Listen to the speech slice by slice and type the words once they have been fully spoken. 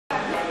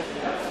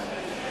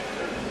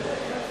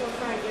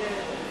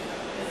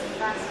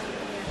fast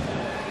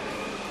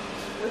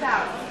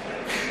without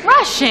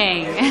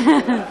rushing.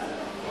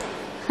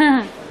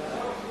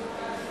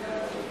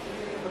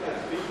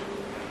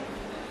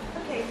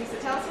 Okay, Lisa,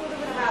 tell us a little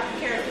bit about the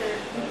character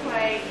you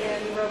play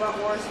in Robot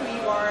Wars, who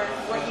you are,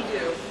 what you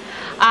do.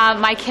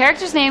 My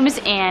character's name is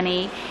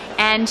Annie,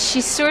 and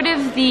she's sort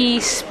of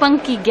the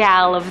spunky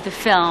gal of the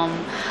film.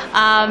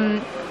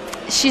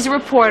 She's a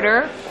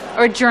reporter,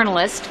 or a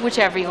journalist,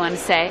 whichever you want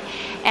to say,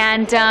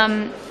 and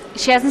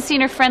she hasn't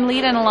seen her friend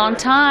Lita in a long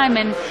time,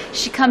 and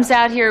she comes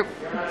out here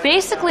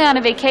basically on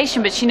a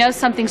vacation, but she knows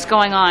something's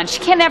going on. She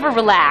can't ever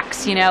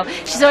relax, you know.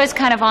 She's always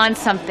kind of on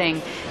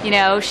something, you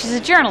know. She's a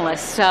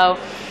journalist, so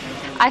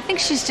I think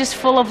she's just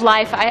full of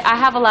life. I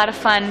have a lot of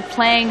fun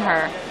playing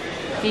her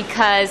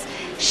because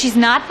she's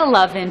not the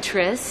love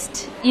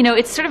interest. You know,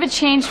 it's sort of a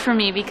change for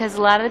me because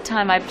a lot of the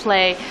time I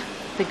play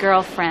the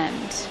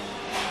girlfriend.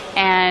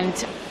 And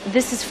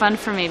this is fun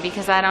for me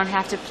because I don't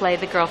have to play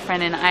the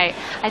girlfriend. And I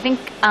think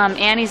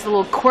Annie's a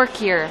little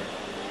quirkier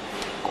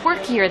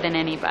than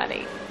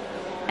anybody.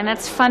 And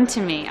that's fun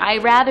to me. I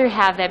rather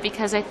have that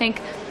because I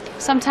think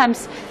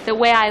sometimes the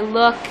way I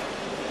look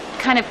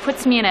kind of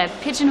puts me in a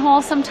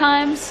pigeonhole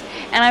sometimes.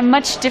 And I'm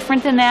much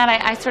different than that.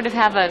 I sort of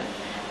have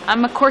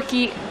I'm a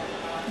quirky,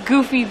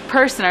 goofy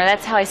person, or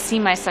that's how I see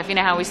myself, you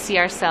know, how we see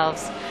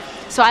ourselves.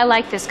 So I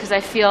like this because I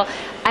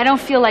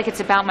don't feel like it's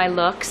about my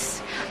looks.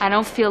 I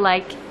don't feel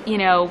like, you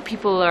know,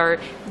 people are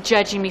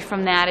judging me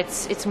from that.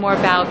 It's more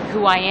about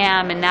who I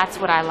am, and that's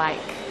what I like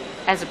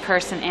as a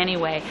person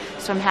anyway.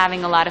 So I'm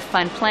having a lot of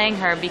fun playing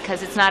her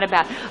because it's not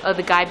about, oh,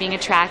 the guy being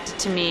attracted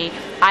to me.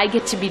 I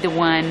get to be the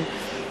one,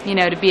 you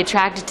know, to be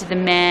attracted to the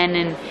men,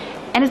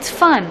 and it's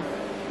fun.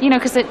 You know,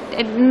 because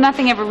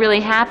nothing ever really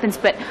happens,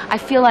 but I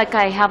feel like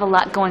I have a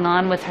lot going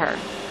on with her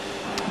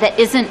that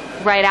isn't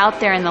right out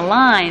there in the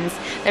lines.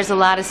 There's a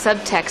lot of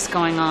subtext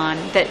going on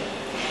that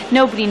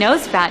nobody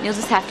knows about, and you'll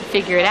just have to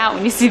figure it out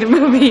when you see the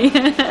movie. So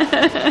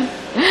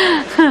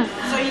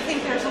you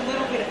think there's a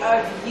little bit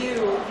of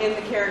you in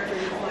the character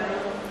you play?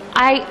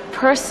 I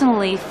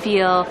personally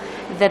feel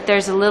that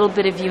there's a little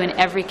bit of you in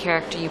every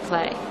character you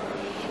play.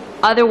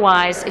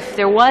 Otherwise, if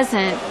there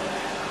wasn't,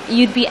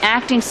 you'd be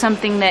acting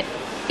something that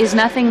is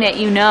nothing that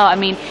you know. I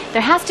mean,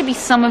 there has to be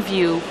some of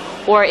you,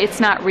 or it's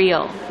not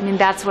real. I mean,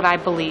 that's what I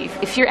believe.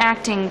 If you're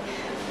acting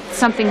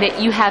something that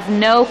you have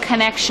no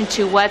connection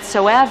to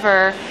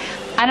whatsoever,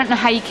 I don't know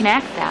how you can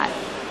act that.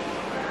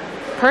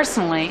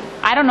 Personally,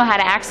 I don't know how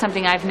to act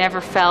something I've never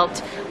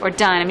felt or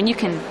done. I mean, you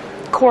can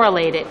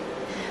correlate it,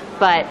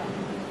 but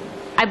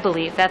I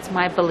believe, that's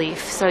my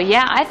belief. So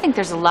yeah, I think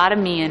there's a lot of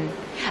me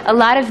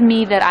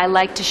that I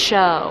like to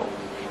show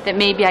that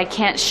maybe I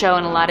can't show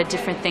in a lot of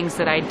different things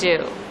that I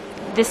do.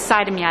 This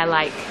side of me I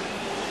like,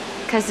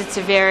 because it's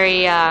a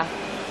very,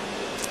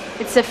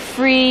 it's a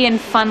free and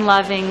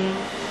fun-loving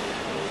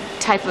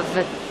type of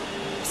a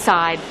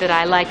side that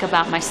I like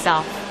about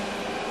myself.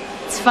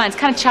 It's fun, it's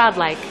kind of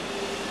childlike,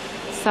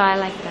 so I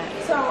like that.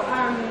 So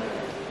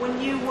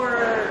when you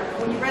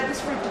read the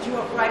script, did you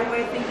right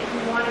away think that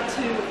you wanted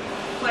to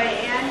play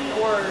Annie,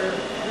 or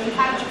I mean,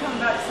 how did you come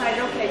about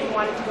deciding, okay, you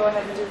wanted to go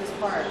ahead and do this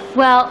part?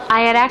 Well,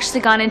 I had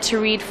actually gone in to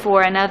read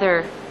for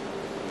the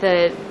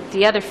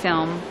other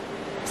film,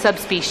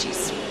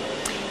 Subspecies,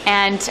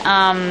 and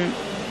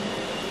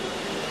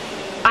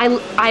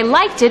I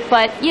liked it,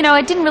 but you know,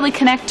 I didn't really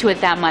connect to it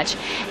that much.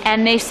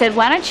 And they said,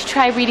 why don't you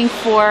try reading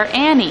for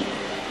Annie?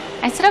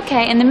 I said,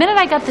 okay. And the minute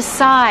I got the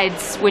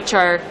sides, which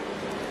are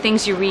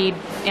things you read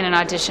in an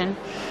audition,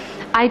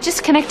 I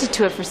just connected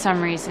to it for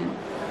some reason.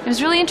 It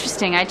was really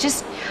interesting.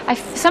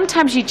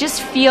 Sometimes you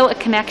just feel a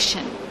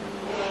connection.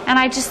 And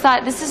I just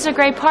thought, this is a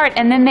great part.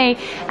 And then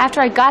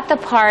after I got the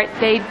part,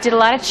 they did a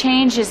lot of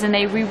changes and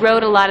they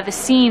rewrote a lot of the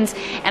scenes,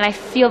 and I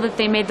feel that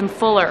they made them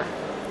fuller.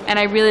 And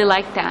I really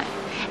liked that.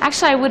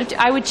 Actually,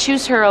 I would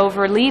choose her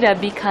over Lita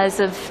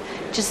because of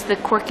just the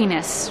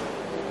quirkiness.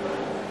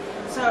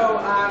 So,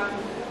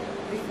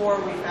 before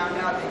we found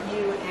out that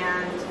you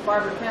and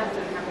Barbara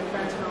Crampton have been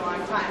friends for a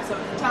long time, so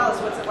tell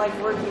us, what's it like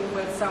working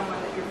with someone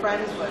that you're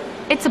friends with?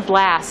 It's a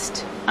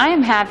blast. I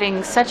am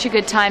having such a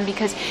good time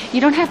because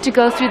you don't have to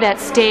go through that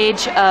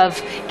stage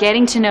of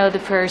getting to know the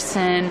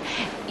person.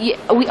 We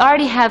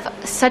already have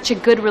such a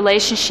good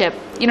relationship.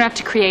 You don't have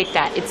to create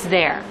that. It's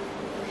there.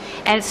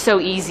 And it's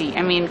so easy.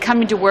 I mean,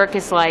 coming to work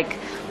is like,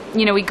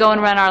 you know, we go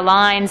and run our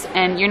lines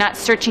and you're not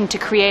searching to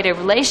create a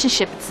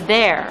relationship. It's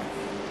there.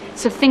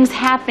 So things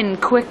happen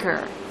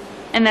quicker.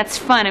 And that's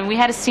fun. And we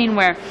had a scene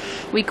where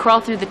we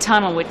crawl through the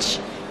tunnel, which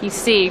you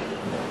see,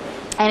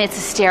 and it's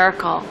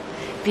hysterical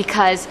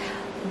because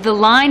the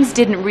lines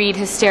didn't read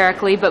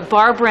hysterically, but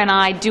Barbara and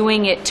I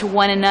doing it to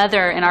one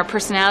another and our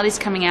personalities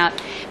coming out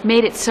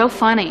made it so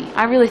funny.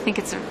 I really think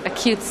it's a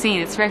cute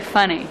scene. It's very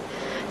funny.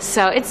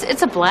 So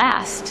it's a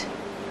blast.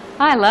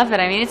 I love it.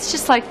 I mean, it's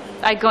just like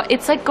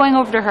it's like going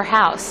over to her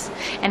house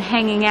and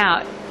hanging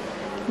out,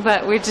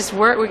 but we're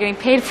getting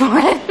paid for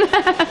it.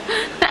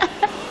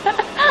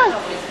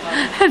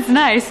 It's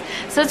nice.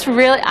 So it's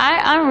really,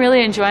 I'm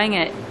really enjoying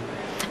it.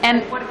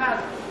 And what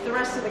about the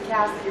rest of the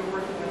cast that you're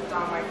working with?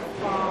 Don Michael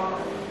Paul,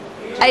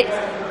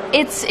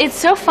 It's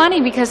so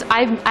funny because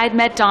I'd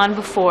met Don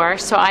before,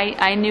 so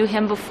I knew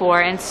him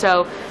before, and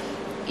so,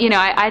 you know,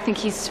 I think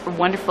he's a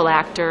wonderful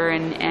actor,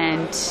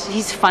 and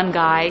he's a fun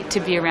guy to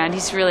be around.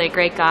 He's really a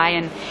great guy,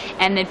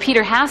 and then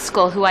Peter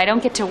Haskell, who I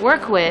don't get to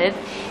work with,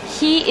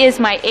 he is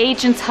my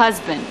agent's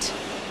husband.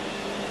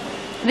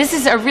 This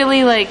is a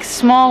really like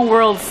small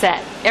world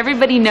set.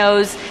 Everybody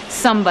knows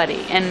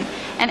somebody, and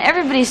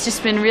everybody's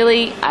just been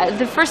really.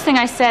 The first thing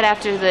I said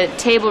after the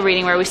table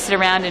reading, where we sit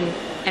around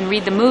and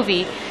read the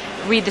movie,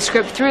 read the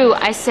script through,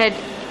 I said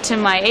to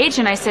my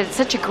agent, I said, it's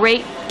such a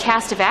great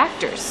cast of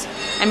actors.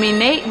 I mean,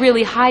 they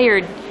really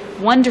hired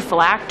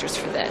wonderful actors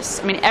for this.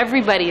 I mean,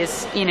 everybody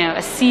is, you know,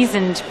 a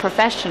seasoned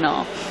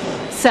professional.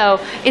 So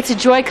it's a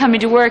joy coming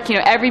to work. You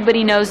know,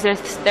 everybody knows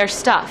their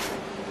stuff.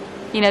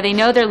 You know, they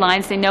know their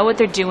lines, they know what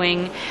they're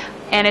doing,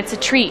 and it's a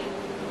treat,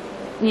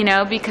 you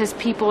know, because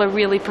people are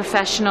really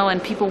professional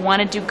and people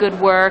want to do good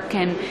work,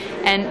 and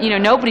you know,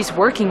 nobody's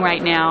working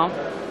right now.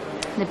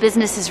 The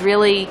business is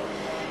really,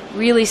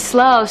 really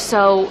slow,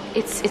 so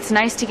it's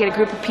nice to get a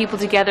group of people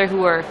together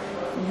who are,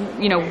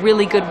 you know,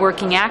 really good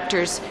working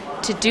actors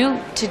to do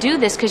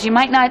this, because you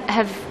might not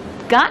have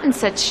gotten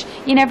such,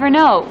 you never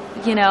know,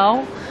 you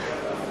know,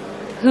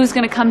 who's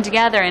going to come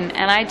together, and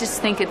I just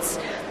think it's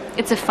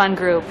a fun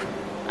group.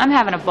 I'm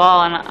having a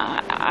ball, and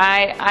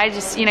I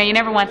just, you know, you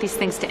never want these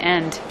things to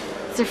end.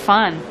 They're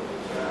fun.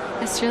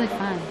 It's really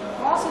fun.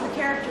 Also, the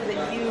character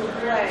that you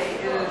play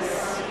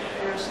is,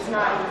 you know, she's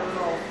not a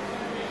little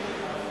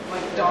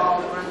like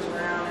doll that runs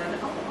around,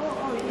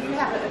 and you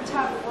have a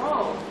tough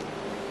role.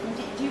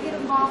 Do you get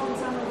involved in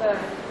some of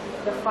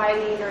the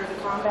fighting or the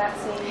combat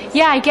scenes?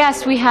 Yeah, I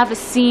guess we have a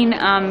scene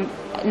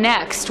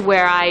next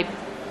where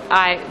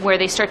where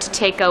they start to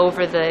take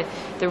over the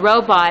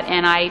robot,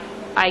 and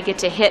I get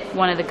to hit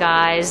one of the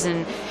guys,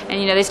 and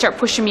you know, they start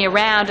pushing me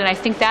around, and I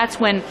think that's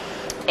when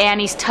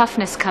Annie's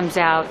toughness comes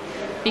out,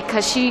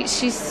 because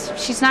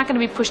she's not going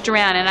to be pushed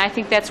around, and I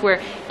think that's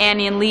where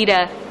Annie and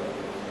Lita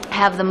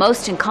have the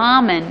most in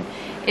common,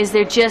 is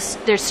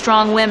they're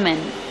strong women,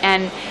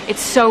 and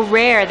it's so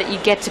rare that you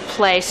get to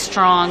play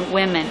strong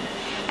women,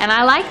 and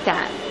I like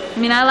that. I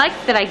mean, I like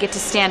that I get to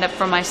stand up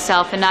for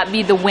myself and not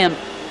be the wimp,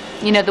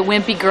 you know, the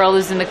wimpy girl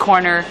who's in the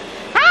corner.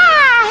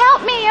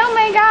 Help me, oh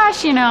my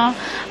gosh, you know.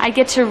 I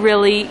get to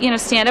really, you know,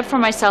 stand up for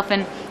myself,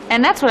 and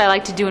that's what I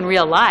like to do in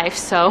real life,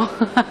 so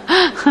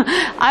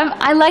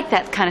I like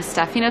that kind of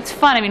stuff. You know, it's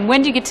fun. I mean,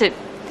 when do you get to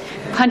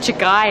punch a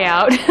guy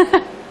out?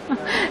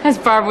 As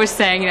Barbara was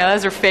saying, you know, that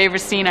was her favorite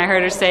scene. I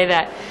heard her say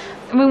that.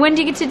 I mean, when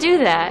do you get to do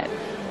that?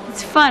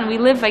 It's fun. We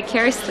live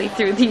vicariously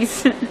through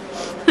these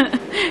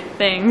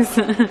things.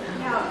 Now,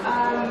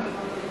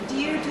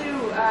 you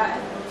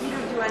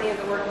don't do any of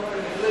the work on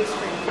the blue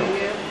screen, do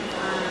you?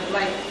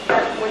 Like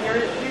when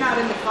you're not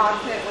in the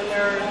cockpit,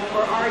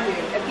 or are you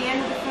at the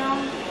end of the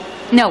film?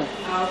 No.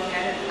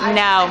 Okay.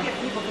 No. I get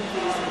people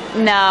confused.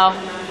 No.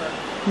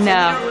 So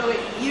No. you don't really,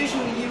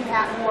 usually you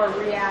have more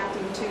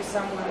reacting to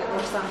someone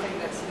or something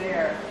that's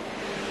there.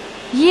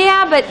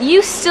 Yeah, but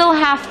you still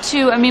have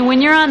to, I mean,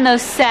 when you're on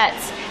those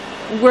sets,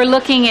 we're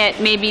looking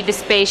at maybe the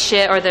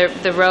spaceship or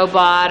the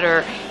robot,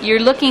 or you're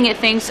looking at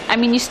things, I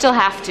mean, you still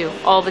have to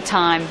all the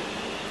time.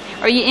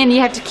 And you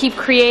have to keep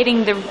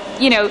creating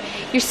you know,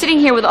 you're sitting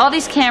here with all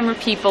these camera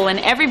people, and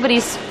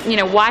everybody's, you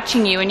know,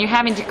 watching you, and you're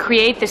having to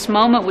create this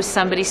moment with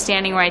somebody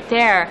standing right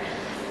there,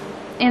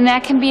 and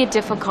that can be a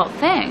difficult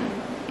thing.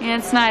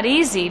 And it's not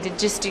easy to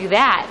just do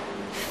that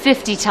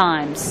 50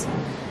 times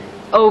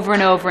over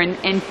and over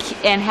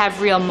and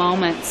have real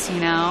moments,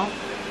 you know.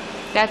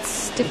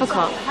 That's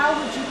difficult. So how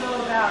would you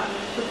go about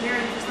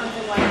preparing for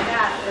something like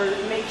that, or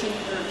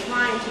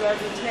trying to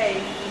every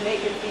take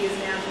make it be as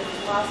natural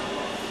as possible?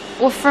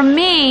 Well, for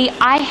me,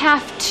 I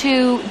have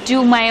to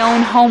do my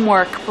own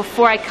homework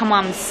before I come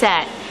on the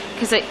set,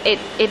 because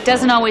it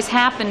doesn't always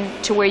happen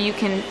to where you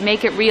can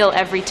make it real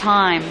every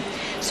time.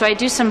 So I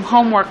do some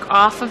homework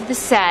off of the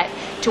set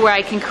to where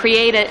I can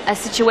create a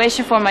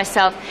situation for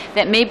myself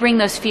that may bring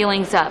those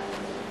feelings up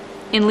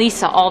in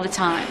Lisa all the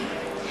time.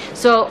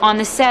 So on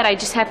the set, I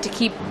just have to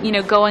keep, you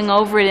know, going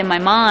over it in my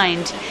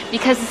mind,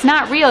 because it's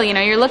not real. You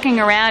know, you're looking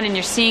around and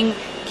you're seeing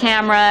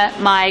camera,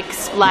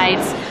 mics,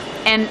 lights,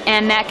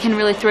 and that can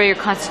really throw your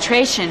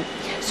concentration.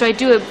 So I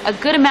do a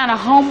good amount of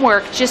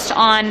homework just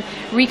on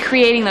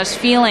recreating those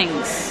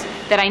feelings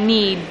that I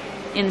need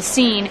in the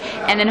scene,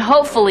 and then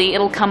hopefully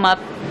it'll come up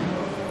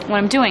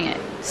when I'm doing it.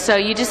 So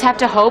you just have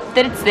to hope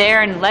that it's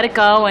there and let it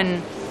go,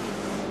 and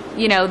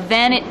you know,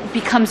 then it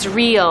becomes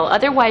real.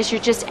 Otherwise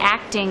you're just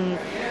acting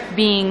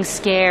being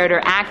scared,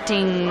 or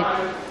acting,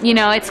 you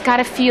know, it's got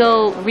to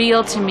feel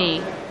real to me,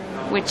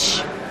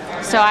 which,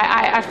 so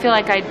I feel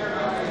like I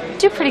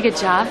do a pretty good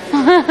job. So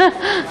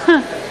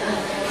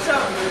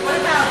what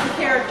about the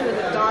character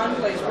that Dawn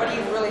plays? What do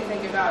you really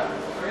think about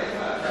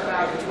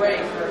Drake,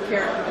 or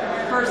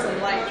a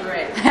person like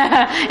Drake?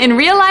 In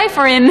real life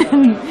or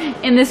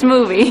in this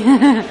movie?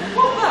 Well,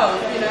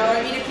 both, you know.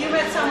 I mean, if you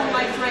met someone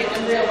like Drake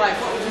in real life,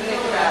 what would you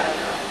think about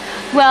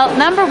it? Well,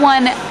 number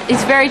one,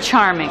 he's very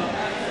charming.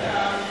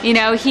 You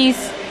know,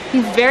 he's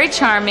He's very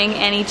charming,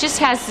 and he just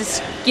has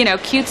this, you know,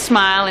 cute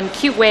smile and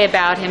cute way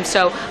about him,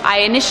 so I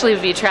initially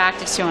would be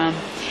attracted to him.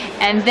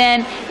 And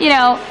then, you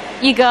know,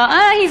 you go,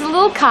 he's a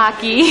little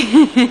cocky.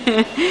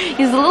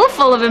 He's a little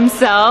full of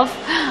himself.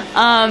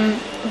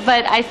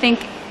 But I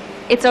think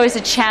it's always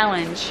a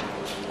challenge.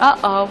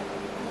 Uh-oh.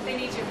 They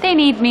need you. They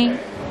need me.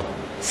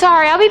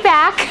 Sorry, I'll be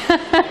back.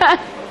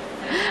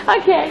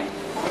 Okay.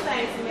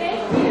 Thanks,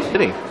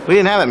 man. We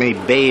didn't have that many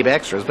babe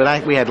extras,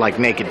 but we had like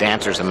naked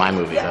dancers in my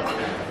movie, though.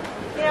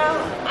 You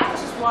know, I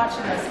was just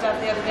watching this stuff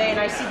the other day, and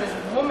I see this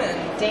woman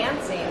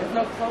dancing with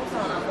no clothes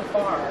on the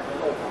bar.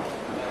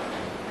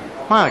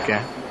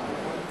 Monica.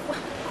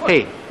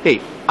 Hey,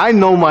 I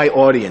know my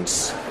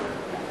audience.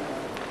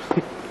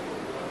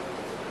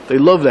 They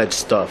love that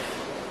stuff.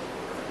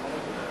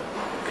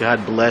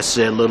 God bless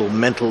their little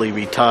mentally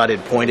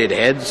retarded pointed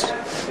heads.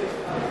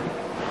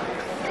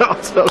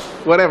 So,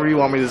 whatever you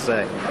want me to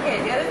say.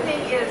 Okay, the other thing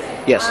is,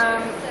 Yes.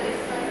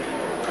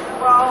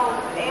 well,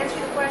 to answer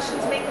the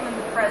questions, make them in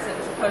the present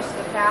as opposed to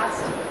the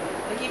past.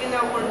 Like, even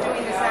though we're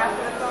doing this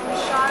after the film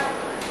is shot,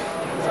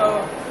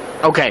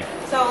 so... Okay.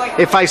 So, like...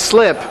 If I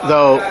slip,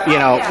 though, you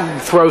know, Yeah.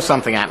 throw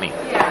something at me.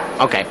 Yeah.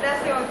 Okay.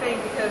 That's the only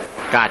thing, because...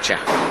 Gotcha.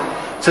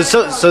 So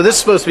this is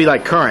supposed to be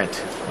like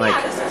current, like.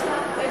 Yeah,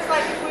 it's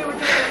like if we were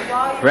doing it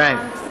while you're Right.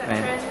 on the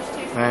Right. Transfers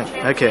 2, Right.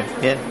 Transfers Okay.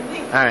 3.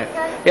 Yeah. All right.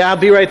 Okay? Yeah, I'll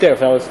be right there,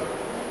 fellas.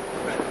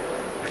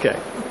 Okay.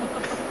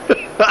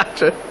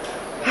 Gotcha.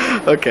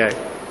 Okay,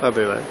 I'll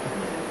do that.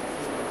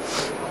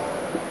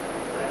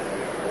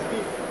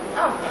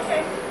 Oh,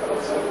 okay.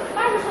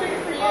 I was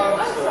waiting for you.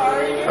 I'm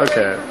sorry. You're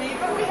Okay. waiting for me,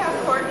 but we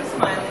have Courtney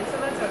smiling, so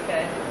that's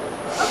okay.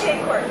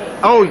 Okay, Courtney.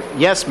 Oh,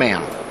 yes,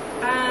 ma'am.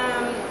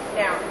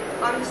 Now,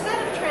 on the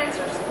set of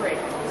Trancers 3,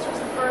 this was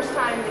the first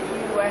time that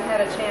you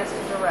had a chance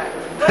to direct.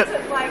 What's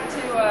it like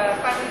to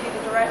finally be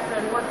the director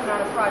and working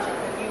on a project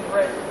that you've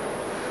written?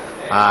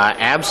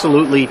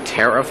 Absolutely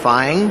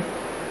terrifying.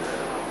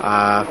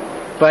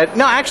 But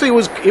no, actually,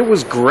 it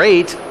was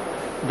great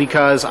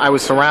because I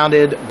was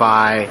surrounded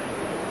by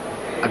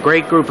a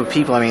great group of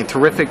people. I mean,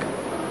 terrific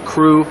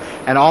crew,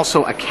 and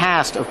also a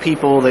cast of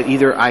people that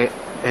either I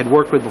had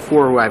worked with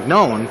before, who I've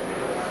known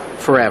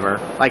forever,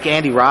 like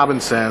Andy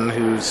Robinson,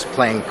 who's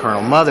playing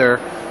Colonel Mother.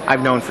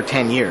 I've known for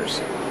 10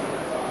 years,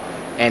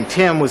 and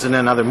Tim was in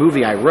another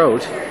movie I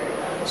wrote.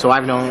 So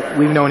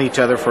we've known each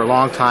other for a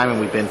long time,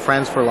 and we've been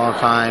friends for a long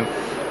time.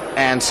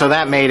 And so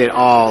that made it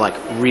all like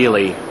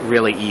really,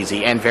 really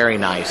easy and very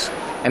nice.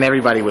 And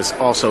everybody was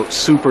also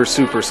super,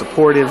 super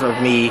supportive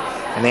of me,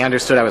 and they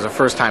understood I was a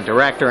first-time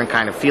director and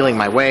kind of feeling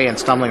my way and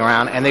stumbling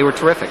around, and they were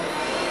terrific.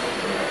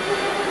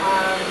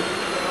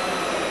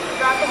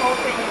 Throughout the whole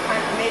thing, you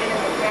kind of made it in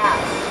the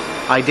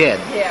cast. I did.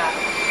 Yeah.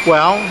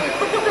 Well,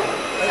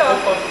 So,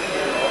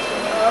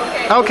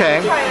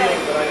 Okay. Try that.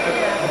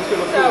 Yeah.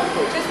 So,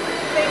 just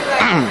think like,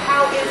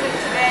 how is it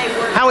today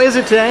working? how is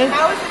it today?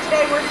 How is it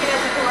today working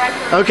as a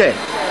director? Okay.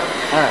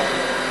 All right.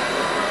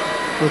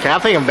 Okay, I'll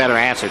think of a better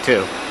answer,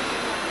 too.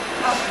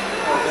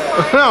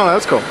 No,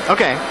 that's cool.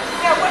 Okay.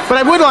 Yeah, what's But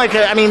I would like,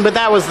 I mean, but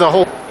that was the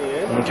whole...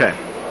 Okay.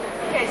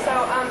 Okay, so,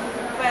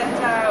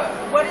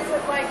 what is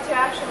it like to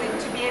actually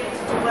to be able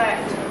to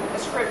direct a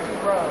script you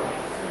wrote?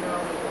 You know?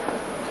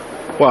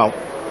 Well,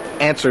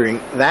 answering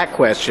that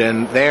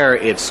question,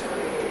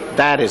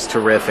 that is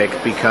terrific,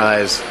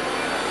 because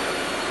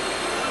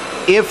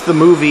if the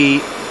movie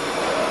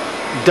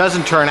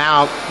doesn't turn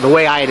out the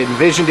way I had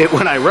envisioned it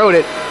when I wrote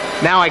it,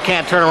 now I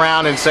can't turn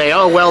around and say,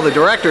 oh, well, the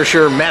director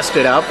sure messed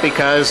it up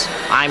because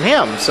I'm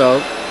him. So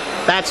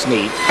that's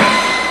neat.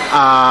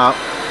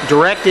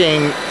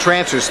 Directing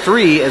Trancers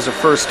 3 as a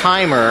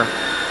first-timer,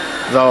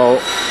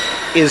 though,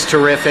 is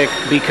terrific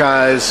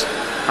because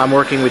I'm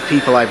working with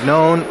people I've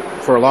known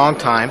for a long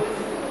time.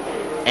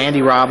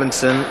 Andy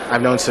Robinson,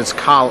 I've known since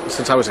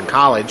I was in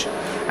college.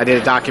 I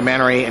did a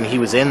documentary, and he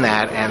was in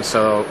that, and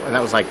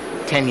that was like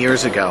 10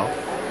 years ago.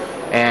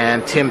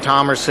 And Tim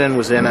Thomerson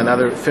was in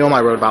another film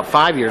I wrote about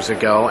 5 years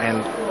ago,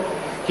 and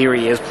here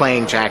he is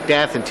playing Jack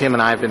Death, and Tim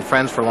and I have been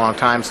friends for a long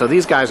time. So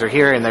these guys are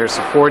here, and they're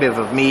supportive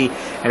of me,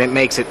 and it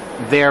makes it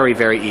very,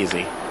 very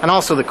easy. And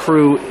also the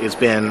crew has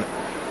been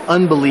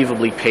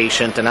unbelievably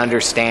patient and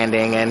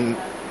understanding and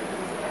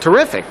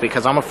terrific,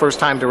 because I'm a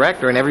first-time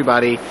director, and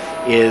everybody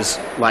is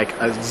like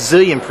a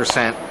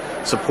zillion%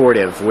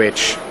 supportive,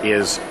 which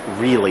is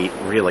really,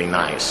 really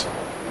nice.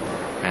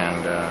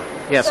 And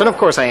yes, and of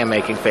course I am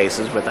making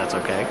faces, but that's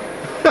okay.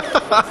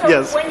 So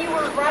Yes. when you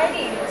were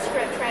writing the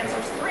script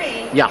Trancers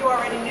 3, Yeah. you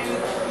already knew,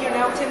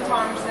 Tim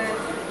Thomerson,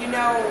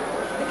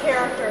 the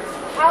character.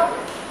 How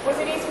was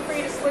it easy for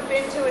you to slip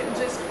into it and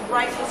just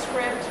write the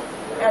script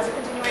as a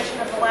continuation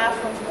of the last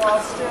one while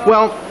still?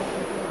 Well,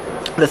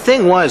 the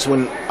thing was,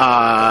 when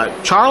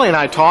Charlie and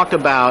I talked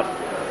about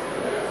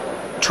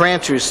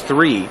Trancers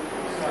 3,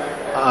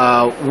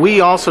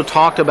 we also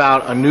talked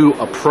about a new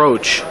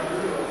approach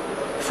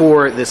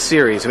for this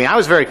series. I mean, I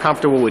was very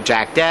comfortable with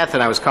Jack Death,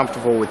 and I was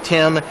comfortable with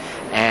Tim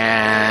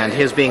and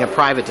his being a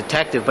private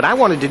detective, but I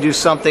wanted to do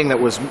something that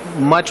was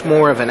much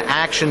more of an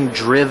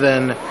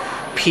action-driven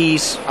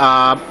piece,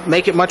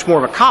 make it much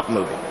more of a cop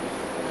movie.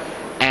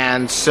 And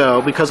And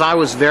so, because I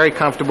was very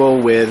comfortable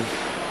with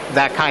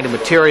that kind of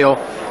material,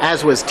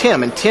 as was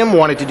Tim. And Tim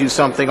wanted to do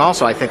something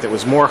also, I think, that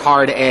was more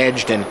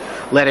hard-edged and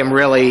let him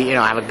really,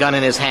 have a gun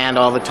in his hand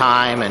all the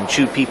time and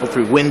shoot people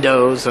through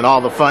windows and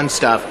all the fun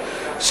stuff.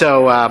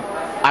 So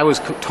I was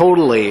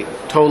totally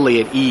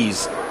at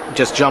ease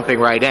just jumping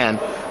right in.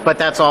 But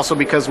that's also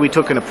because we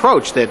took an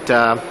approach that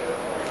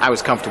I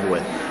was comfortable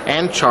with.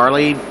 And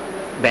Charlie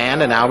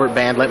Band and Albert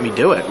Band let me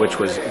do it, which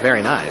was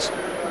very nice.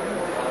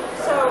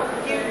 So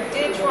you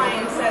did try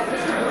and set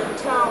this different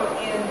tone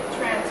in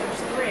Trancers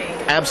 3.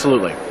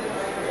 Absolutely.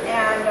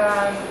 And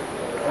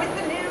with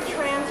the new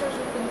Trancers,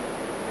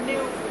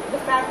 with the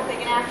fact that they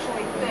can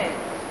actually think.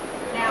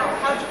 Now,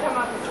 how'd you come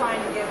up with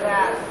trying to give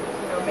that,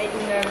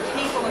 making them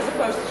people as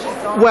opposed to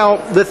just zombies? Well,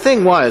 the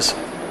thing was,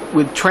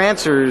 with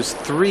Trancers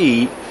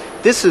 3,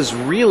 this is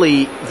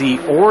really the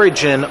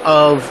origin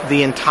of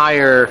the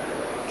entire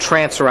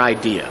Trancer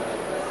idea.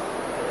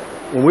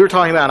 When we were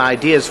talking about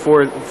ideas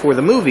for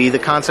the movie, the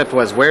concept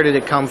was, where did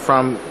it come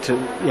from to,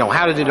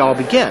 how did it all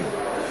begin?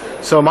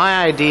 So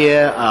my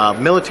idea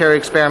of military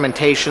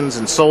experimentations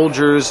and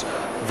soldiers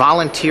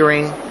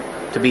volunteering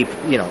to be,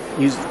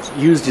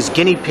 used as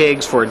guinea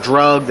pigs for a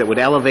drug that would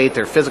elevate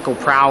their physical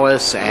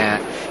prowess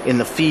in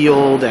the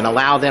field and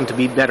allow them to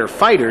be better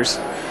fighters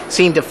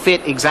seemed to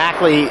fit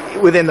exactly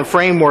within the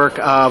framework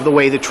of the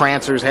way the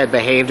Trancers had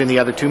behaved in the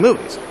other two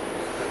movies.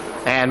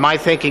 And my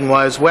thinking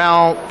was,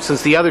 well,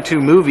 since the other two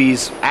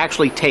movies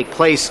actually take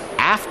place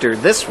after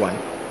this one,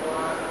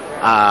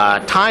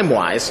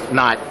 time-wise,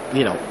 not,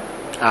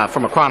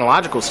 from a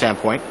chronological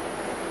standpoint,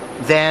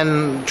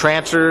 then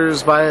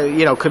Trancers,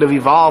 could have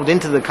evolved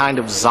into the kind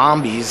of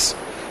zombies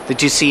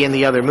that you see in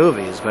the other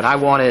movies. But I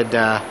wanted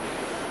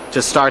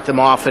to start them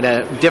off in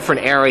a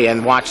different area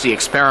and watch the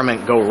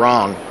experiment go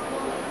wrong,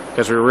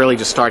 because we were really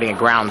just starting at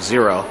ground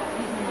zero.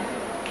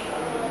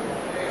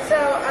 So,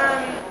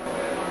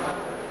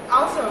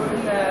 also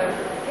in the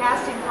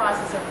casting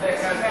process of this,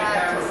 you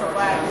had to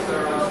select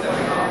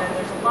and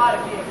there's a lot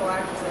of beautiful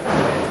actresses in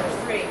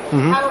Trancers 3.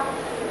 Mm-hmm.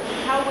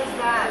 How was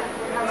that?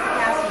 How was the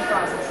casting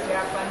process? Did you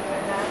have fun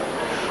doing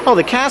that? Oh,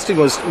 the casting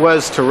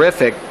was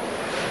terrific.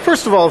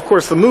 First of all, of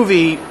course, the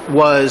movie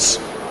was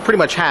pretty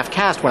much half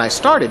cast when I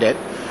started it,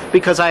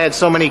 because I had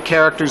so many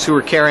characters who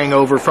were carrying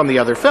over from the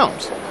other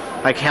films,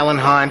 like Helen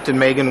Hunt and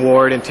Megan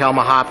Ward and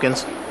Thelma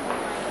Hopkins.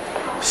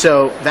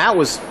 So that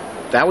was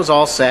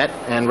all set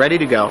and ready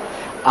to go.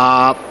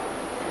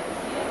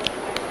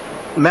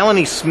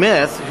 Melanie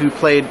Smith, who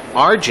played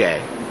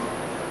RJ,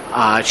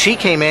 she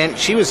came in.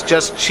 She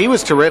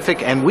was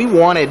terrific, and we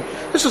wanted.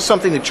 This was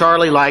something that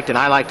Charlie liked, and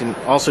I liked, and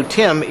also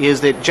Tim,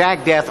 is that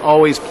Jack Death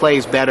always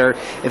plays better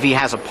if he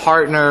has a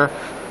partner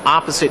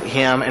opposite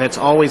him, and it's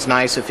always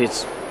nice if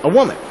it's a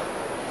woman.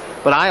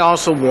 But I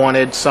also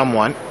wanted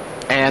someone,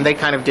 and they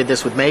kind of did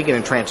this with Megan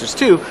and Trancers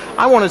too.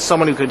 I wanted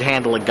someone who could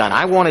handle a gun.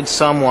 I wanted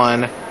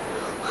someone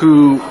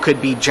who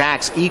could be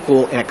Jack's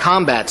equal in a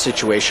combat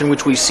situation,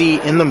 which we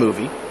see in the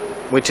movie,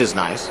 which is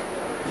nice.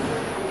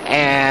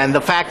 And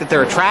the fact that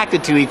they're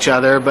attracted to each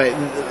other, but,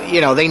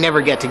 they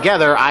never get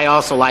together, I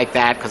also like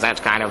that, because that's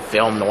kind of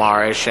film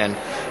noirish, and,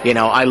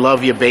 I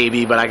love you,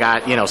 baby, but I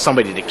got,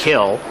 somebody to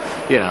kill,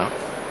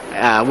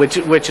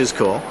 which is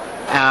cool.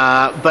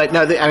 But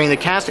no, the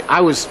casting,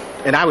 I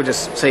would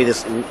just say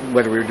this,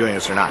 whether we were doing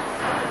this or not,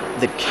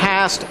 the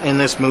cast in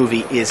this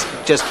movie is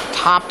just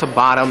top to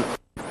bottom,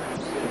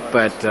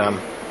 but,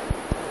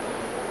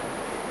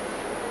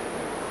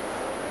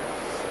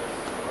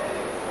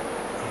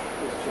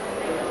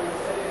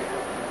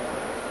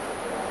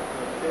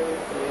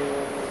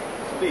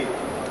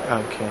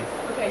 okay.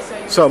 Okay,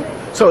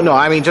 So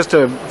no, just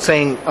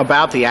saying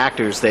about the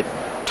actors, that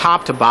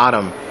top to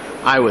bottom,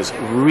 I was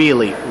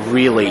really,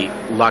 really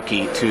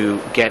lucky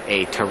to get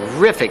a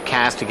terrific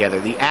cast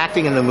together. The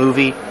acting in the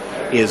movie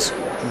is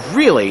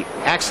really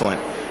excellent,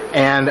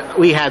 and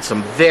we had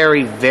some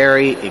very,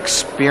 very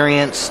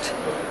experienced,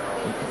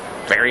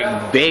 very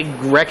big,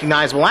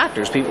 recognizable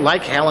actors, people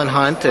like Helen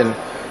Hunt and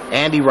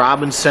Andy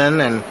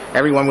Robinson, and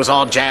everyone was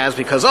all jazzed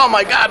because, oh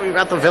my God, we've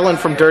got the villain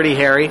from Dirty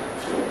Harry.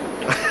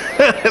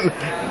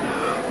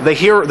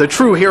 The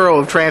true hero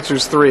of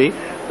Trancers 3,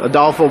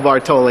 Adolfo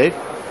Bartoli,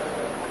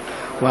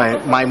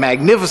 my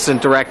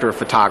magnificent director of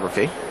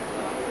photography.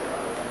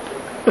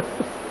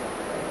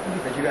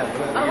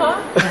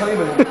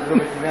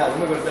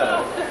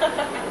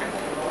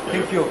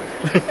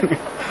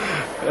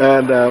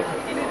 And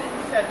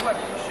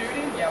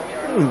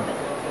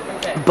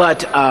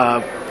but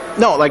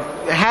no, like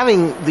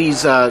having these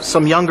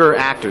some younger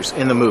actors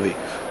in the movie,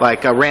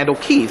 like Randall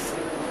Keith,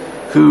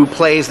 who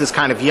plays this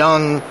kind of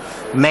young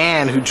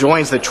man who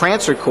joins the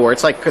Trancer Corps.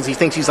 It's like, because he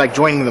thinks he's like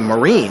joining the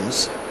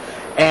Marines,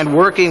 and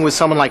working with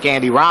someone like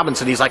Andy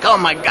Robinson, he's like, oh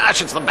my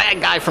gosh, it's the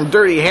bad guy from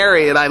Dirty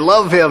Harry, and I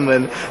love him,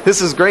 and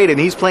this is great, and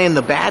he's playing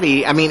the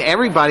baddie.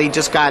 Everybody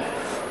just got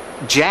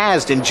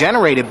jazzed and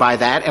generated by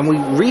that, and we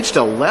reached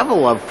a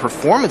level of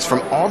performance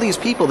from all these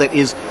people that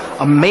is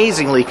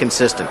amazingly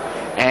consistent.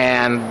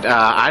 And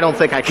I don't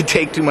think I could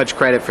take too much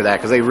credit for that,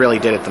 because they really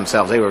did it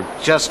themselves. They were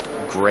just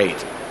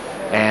great.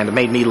 and it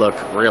made me look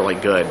really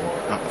good,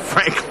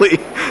 frankly,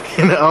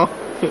 you know.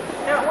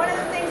 Now, one of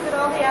the things that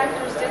all the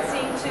actors did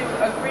seem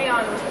to agree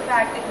on was the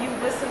fact that you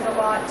listened a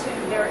lot to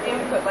their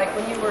input, like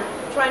when you were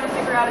trying to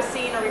figure out a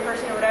scene or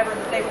rehearsing or whatever,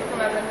 that they would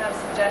come up and have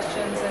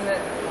suggestions, and that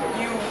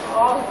you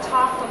all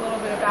talked a little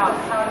bit about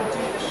how to do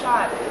the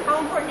shot. How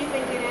important do you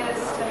think it is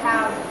to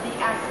have the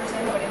actors'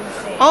 input in the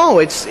scene? Oh,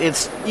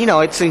 it's you know,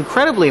 it's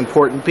incredibly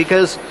important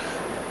because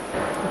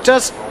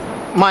just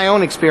my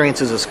own experience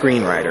as a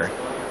screenwriter,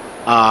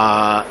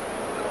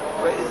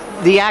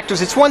 the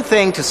actors, it's one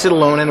thing to sit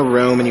alone in a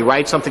room and you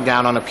write something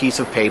down on a piece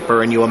of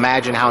paper and you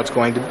imagine how it's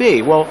going to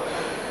be. Well,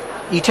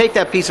 you take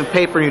that piece of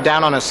paper and you're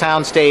down on a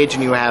sound stage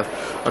and you have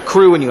a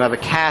crew and you have a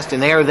cast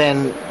and they're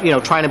then, you know,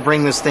 trying to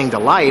bring this thing to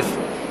life.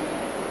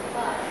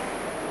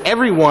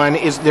 Everyone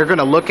they're going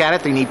to look at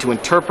it, they need to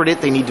interpret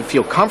it, they need to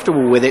feel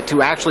comfortable with it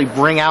to actually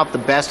bring out the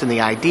best in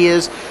the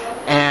ideas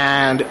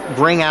and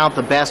bring out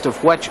the best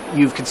of what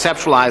you've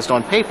conceptualized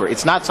on paper.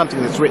 It's not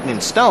something that's written in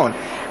stone.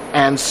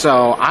 And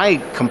so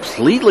I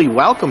completely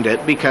welcomed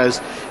it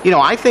because, you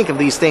know, I think of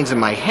these things in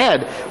my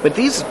head, but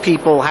these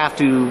people have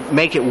to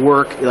make it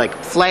work like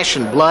flesh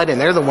and blood,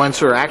 and they're the ones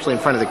who are actually in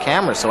front of the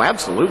camera, so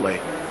absolutely.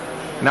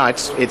 No,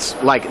 it's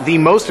like the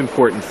most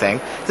important thing.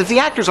 If the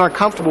actors aren't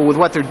comfortable with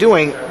what they're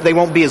doing, they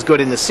won't be as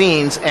good in the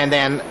scenes, and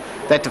then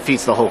that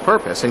defeats the whole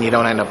purpose, and you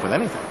don't end up with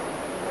anything.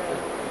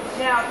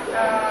 Now,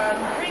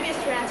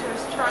 previous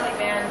transfers, Charlie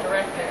Band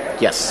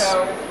directed. Yes.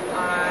 So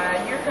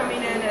you're coming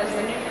in as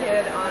the new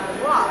kid on the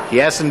block.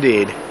 Yes,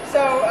 indeed.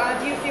 So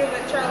do you feel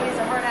that Charlie's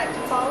a hard act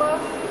to follow?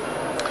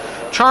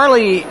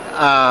 Charlie,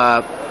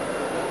 I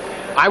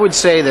would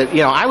say that,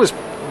 you know, I was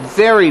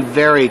very,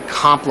 very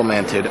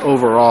complimented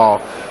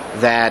overall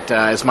that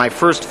as my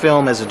first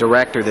film as a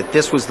director, that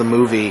this was the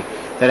movie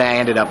that I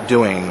ended up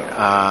doing.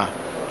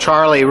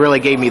 Charlie really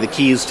gave me the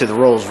keys to the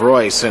Rolls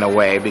Royce in a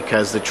way,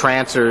 because the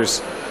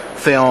Trancers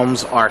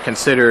films are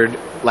considered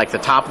like the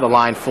top of the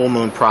line full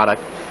moon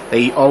product.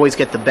 They always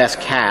get the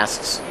best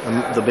casts,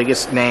 the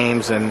biggest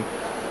names and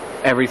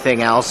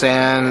everything else,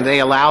 and they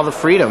allow the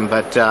freedom.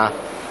 But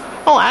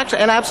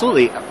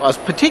absolutely, a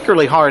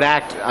particularly hard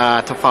act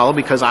to follow,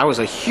 because I was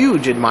a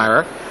huge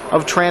admirer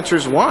of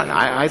Trancers 1.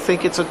 I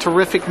think it's a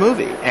terrific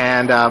movie,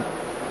 and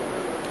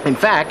in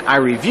fact, I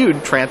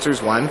reviewed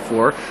Trancers 1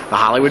 for The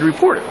Hollywood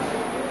Reporter,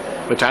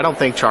 which I don't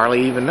think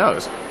Charlie even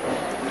knows.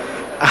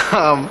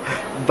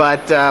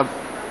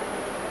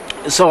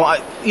 So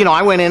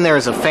I went in there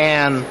as a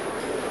fan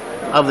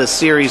of the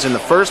series in the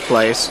first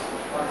place,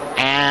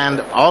 and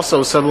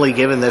also suddenly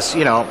given this,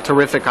 you know,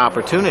 terrific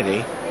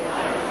opportunity,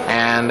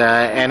 and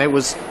it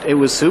was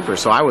super.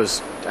 So I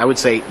would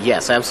say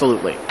yes,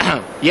 absolutely.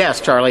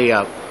 Yes, Charlie.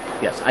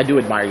 Yes, I do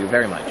admire you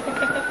very much.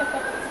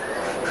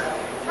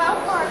 How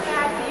far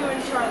back do you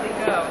and Charlie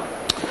go?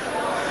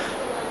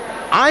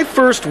 I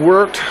first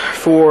worked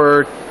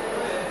for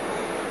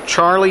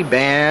Charlie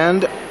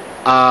Band,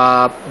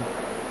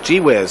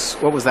 gee whiz,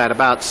 what was that,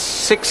 about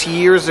 5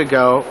 years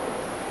ago.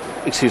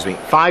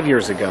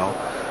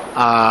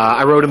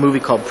 I wrote a movie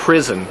called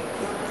Prison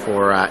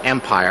for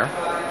Empire,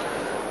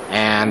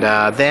 and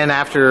then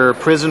after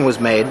Prison was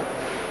made,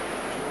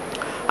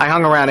 I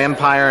hung around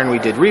Empire and we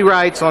did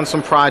rewrites on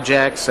some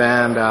projects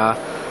and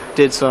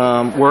did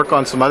some work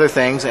on some other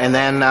things, and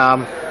then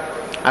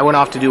I went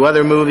off to do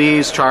other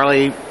movies.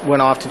 Charlie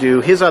went off to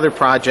do his other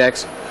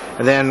projects,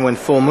 and then when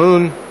Full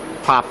Moon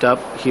popped up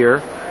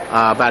here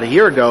about a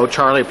year ago,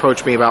 Charlie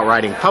approached me about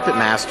writing Puppet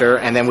Master,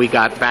 and then we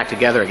got back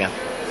together again.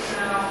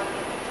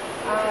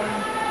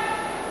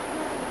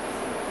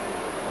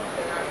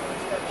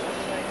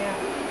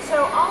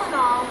 So all in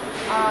all,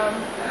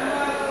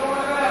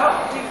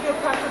 do you feel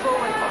comfortable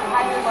with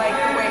how you like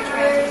the way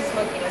Trancers is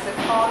looking? Is it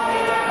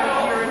following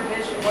your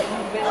vision, what you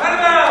envision?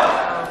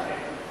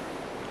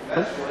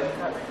 Okay,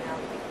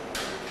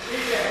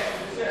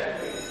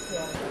 so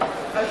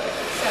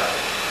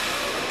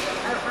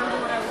I don't remember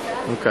what I was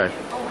asking. Okay.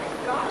 Oh my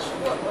gosh,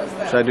 what was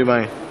that? Should I do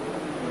my? Oh,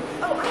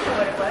 I know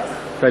what it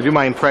was. Should I do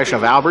my impression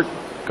of Albert?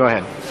 Go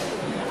ahead.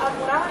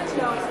 What I wanted to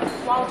know is,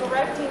 while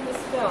directing this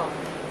film,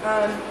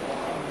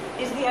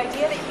 is the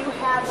idea that you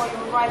had while you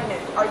were writing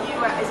it,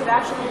 is it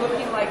actually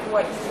looking like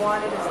what you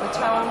wanted? Is the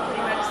tone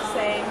pretty much the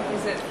same?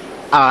 Is it?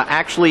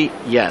 Actually,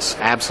 yes,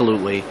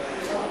 absolutely.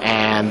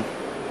 And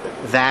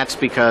that's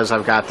because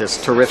I've got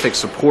this terrific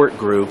support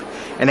group,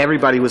 and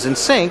everybody was in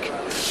sync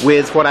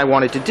with what I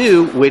wanted to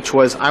do, which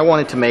was I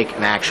wanted to make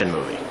an action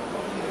movie.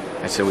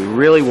 I said, we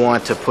really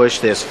want to push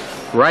this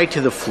right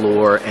to the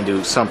floor and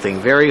do something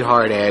very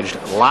hard-edged,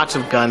 lots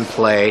of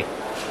gunplay,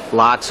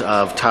 lots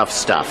of tough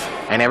stuff,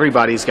 and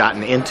everybody's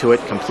gotten into it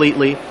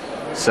completely.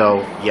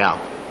 So yeah,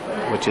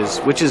 which is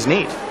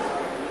neat.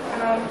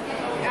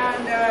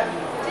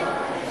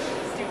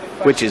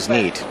 Which is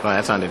neat. Well,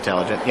 that's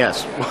unintelligent.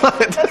 Yes.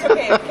 That's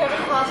okay. Kevin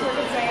Costner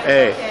can say it.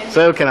 Hey, okay.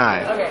 so can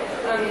I. Okay.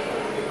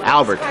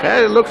 Albert,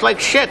 hey, it looks like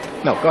shit.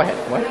 No, go ahead.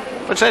 What?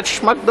 What's that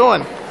schmuck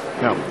doing?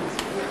 No.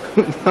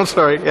 I'm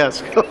sorry.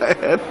 Yes, go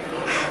ahead.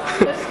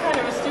 This is kind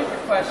of a stupid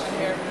question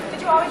here.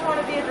 Did you always want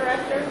to be a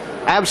director?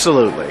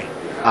 Absolutely.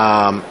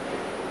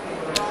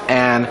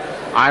 And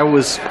I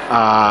was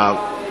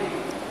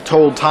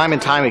told time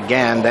and time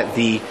again that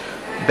the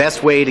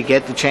best way to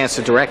get the chance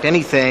to direct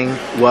anything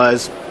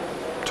was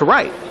to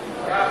write.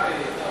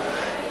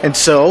 And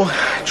so,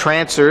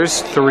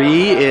 Trancers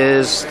 3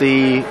 is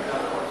the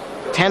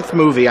 10th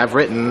movie I've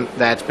written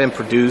that's been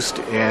produced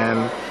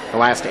in the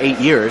last 8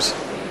 years.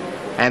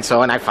 And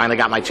I finally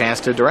got my chance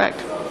to direct.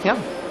 Yeah.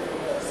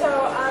 So,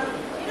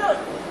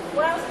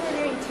 when I was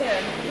interviewing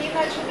Tim, he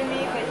mentioned to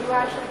me that you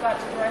actually got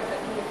to direct it.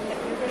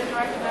 You're going to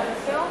direct another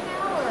film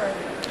now,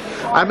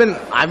 or?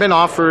 I've been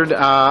offered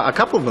a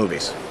couple of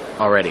movies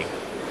already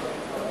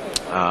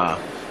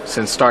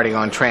since starting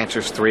on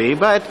Trancers 3,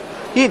 but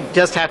you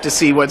just have to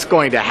see what's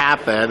going to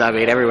happen. I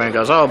mean, everyone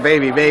goes, "Oh,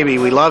 baby, baby,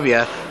 we love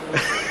you,"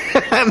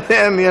 and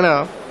then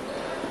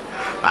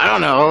I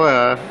don't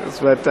know,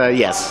 but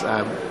yes,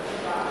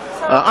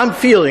 I'm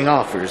fielding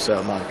offers,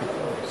 Monica.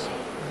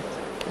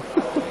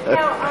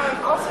 Now,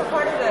 also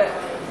part of the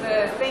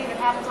thing that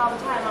happens all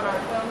the time on our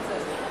films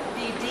is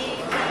the DP,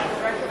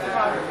 director of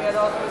photography,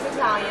 although is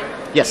Italian.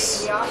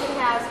 Yes. He often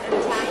has an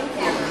Italian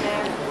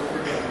cameraman.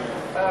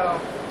 Oh.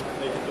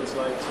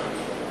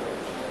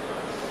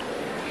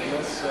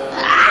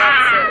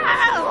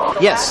 The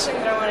Yes. last thing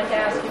that I wanted to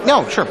ask you.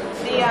 No, sure. The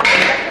director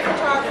of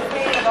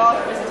photography of all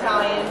is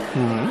Italian.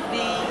 Mm-hmm.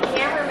 The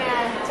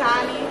cameraman,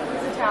 Tommy,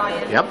 is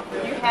Italian. Yep.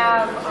 You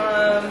have,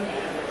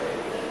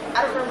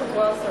 I don't remember who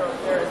else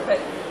there is, but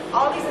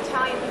all these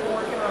Italian people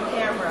working on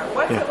camera.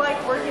 What's it like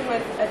working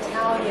with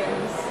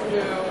Italians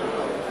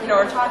who,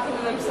 are talking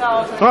to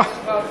themselves and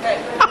okay.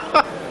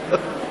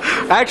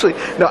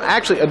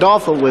 Actually,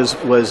 Adolfo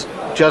was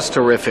just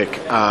terrific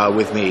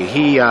with me.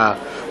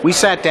 We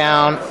sat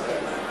down.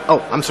 Oh,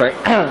 I'm sorry.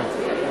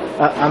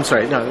 I'm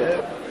sorry. No,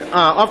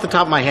 off the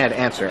top of my head,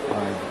 answer.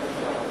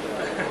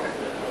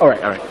 All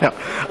right. No,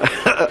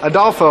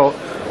 Adolfo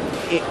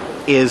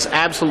is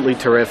absolutely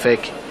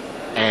terrific,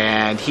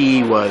 and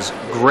he was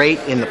great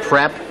in the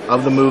prep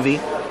of the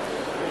movie.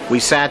 We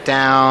sat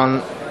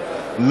down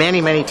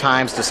many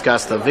times,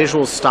 discussed the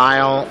visual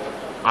style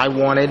I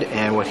wanted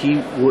and what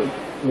he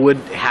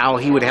how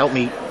he would help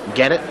me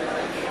get it,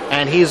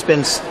 and he's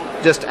been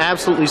just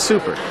absolutely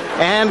super.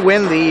 And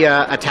when the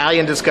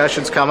Italian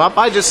discussions come up,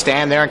 I just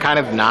stand there and kind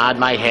of nod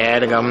my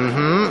head and go,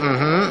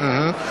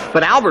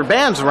 But Albert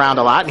Band's around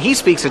a lot, and he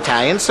speaks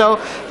Italian, so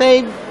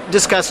they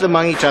discuss it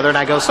among each other, and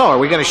I go, "So, are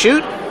we going to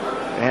shoot?"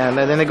 And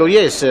then they go,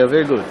 "Yes,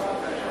 very good."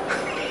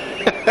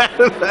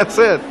 That's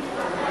it.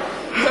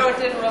 So it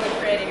didn't really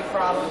create any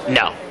problems?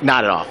 No,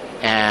 not at all.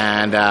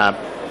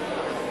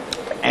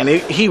 And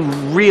he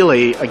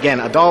really, again,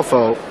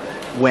 Adolfo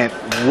went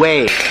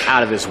way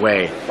out of his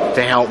way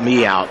to help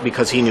me out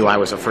because he knew I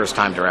was a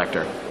first-time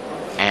director.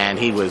 And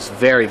he was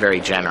very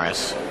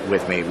generous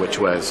with me, which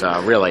was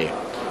really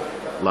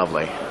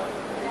lovely.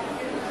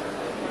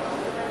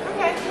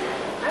 Okay.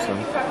 I think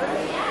you covered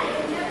it.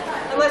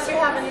 Unless you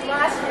have any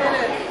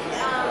last-minute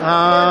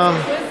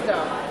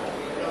wisdom.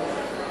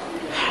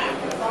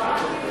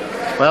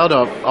 Well,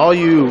 to all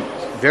you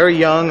very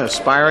young,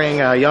 aspiring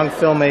young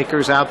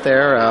filmmakers out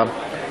there,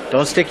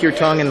 don't stick your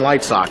tongue in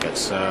light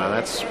sockets.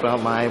 That's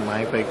about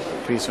my big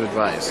piece of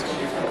advice.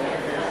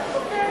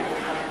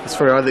 It's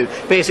for the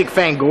basic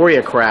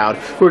Fangoria crowd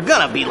who are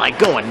gonna be like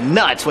going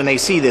nuts when they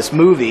see this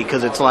movie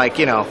because it's like,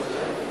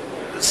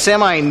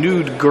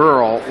 semi-nude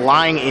girl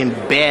lying in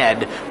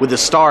bed with the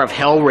star of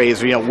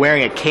Hellraiser,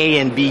 wearing a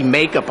K&B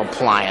makeup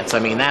appliance. I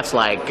mean, that's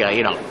like,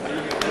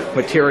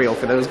 material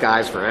for those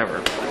guys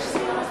forever.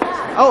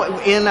 Oh,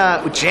 in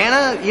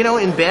Jana,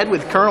 in bed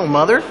with Colonel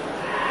Mother.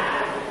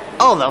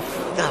 Oh, the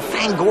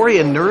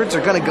Fangoria nerds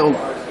are gonna go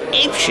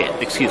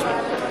apeshit. Excuse me.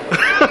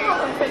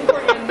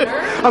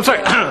 I'm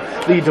sorry.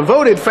 The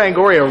devoted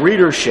Fangoria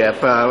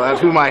readership, of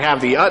whom I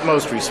have the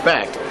utmost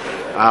respect,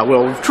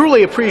 will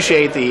truly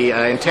appreciate the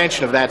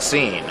intention of that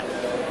scene.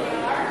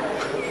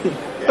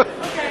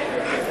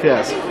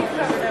 Yes.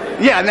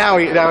 Yeah, now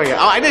we. Oh,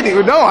 I didn't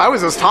even know. I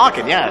was just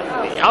talking. Yeah.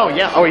 Oh,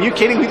 yeah. Oh, are you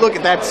kidding me? Look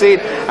at that scene.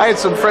 I had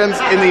some friends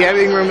in the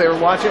editing room. They were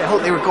watching it. Oh,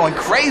 they were going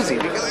crazy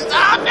because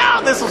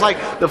no, this was like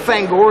the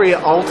Fangoria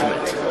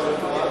ultimate.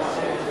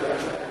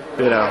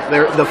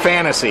 They're the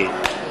fantasy.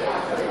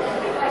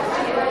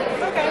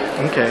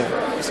 Okay.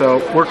 So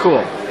we're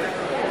cool.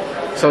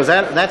 So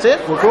that's it?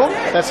 We're cool?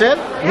 That's it?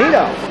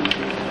 Neato.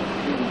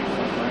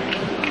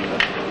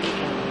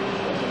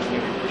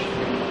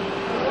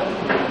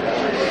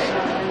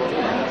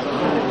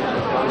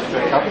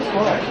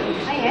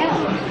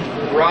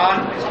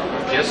 Ron?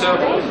 Yes, sir?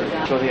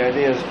 So the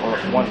idea is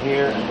one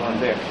here and one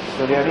there.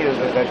 So the idea is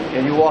that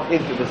when you walk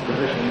into this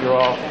position,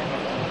 you're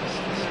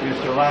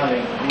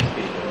surrounding these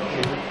people.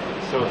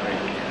 So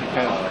you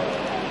kind of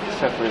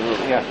separate a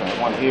little. Yes, right.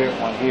 One here,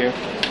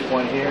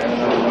 and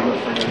another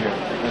one here.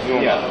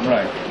 Yeah,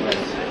 right.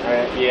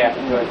 Right. Yeah.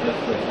 Good.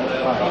 That's good.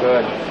 That's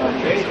fine.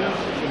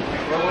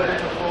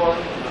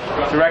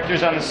 Good.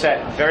 Directors on the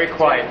set, very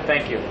quiet.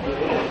 Thank you.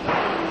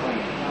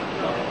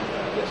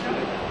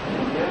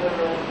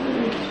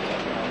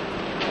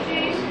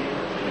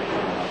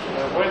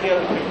 Where are the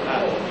other two?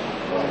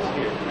 One's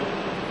here.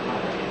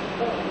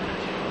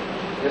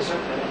 Yes, sir.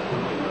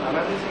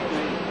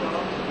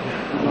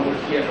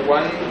 Yeah,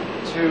 1,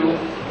 2,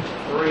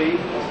 3.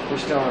 We're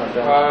still on a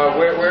bell.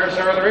 Where's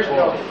our other issue?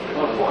 Oh,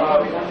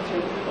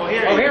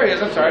 here he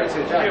is. I'm sorry, I didn't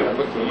see the jacket. I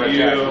looked for the red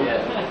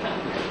jacket.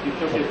 You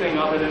took your thing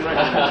off and then right.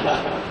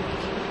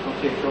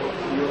 Okay, so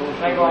you'll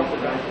hang off the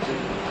back.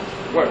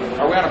 What?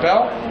 Are we on a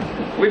bell?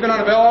 We've been on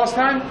a bell all this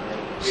time?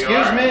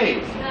 Excuse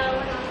me.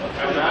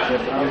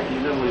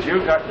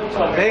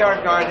 They are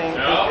guarding this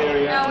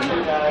area. And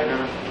you guys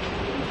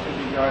should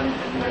be guarding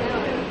the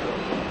area.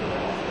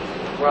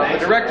 Well, the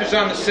director's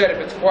on the set. If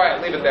it's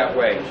quiet, leave it that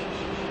way.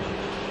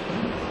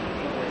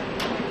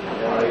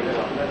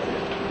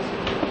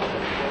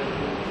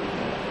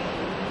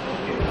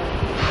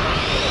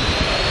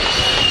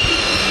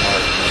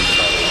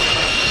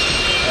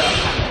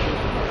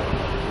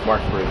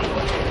 Mark Bridge.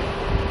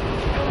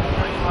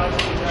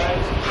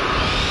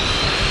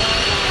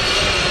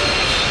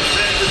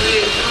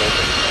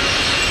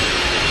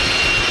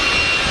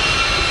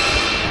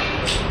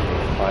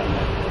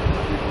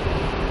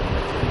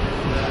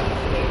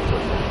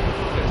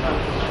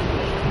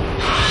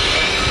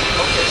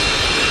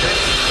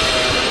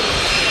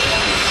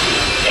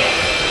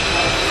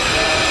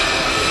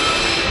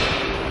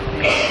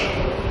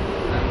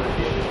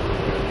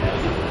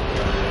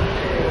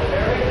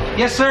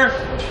 Yes, sir.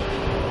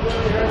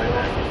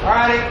 All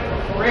righty.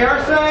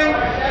 Rehearsing.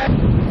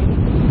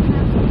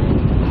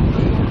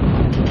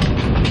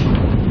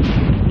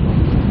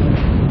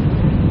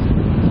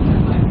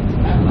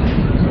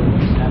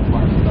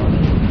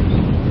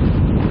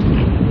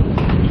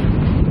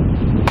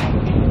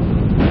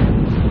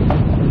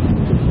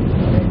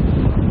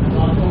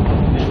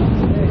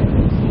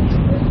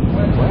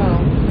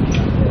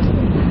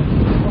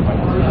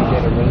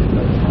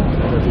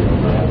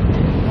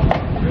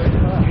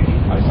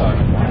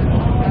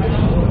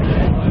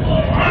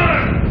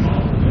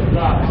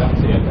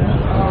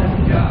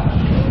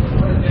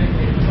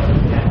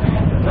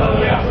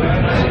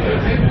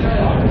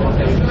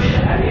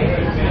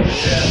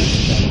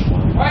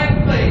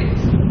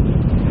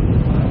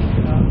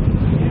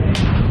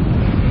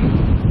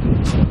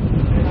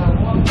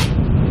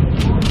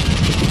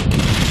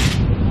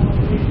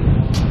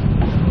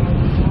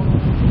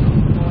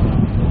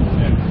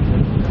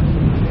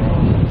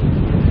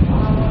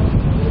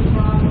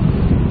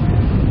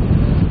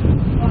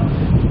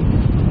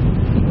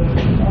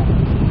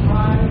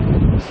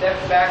 Step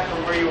back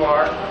from where you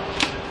are.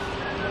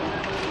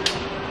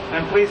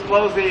 And please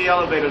close the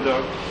elevator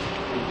door.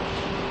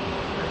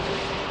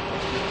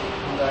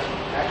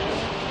 Action.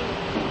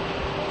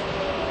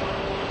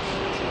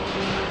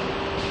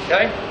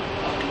 Okay?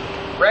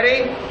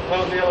 Ready?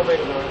 Close the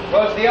elevator door.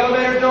 Close the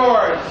elevator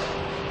doors.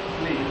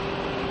 Please.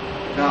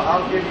 Now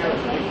I'll give you a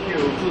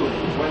cue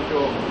when to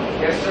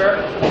open. Yes,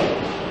 sir.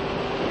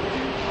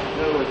 In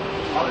other words,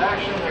 on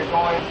action they're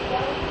going.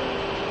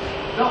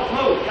 Don't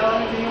move. Yell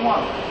anything you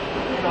want.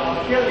 You know,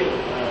 I'll kill you.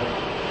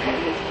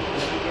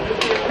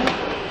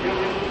 You'll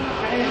do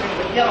anything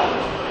but yell.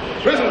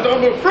 Prisoners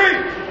don't move free!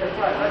 That's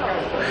right, that kind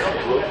of stuff.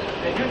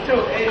 And you too,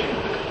 Asian.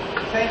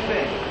 Same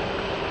thing.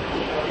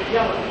 You're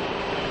yelling.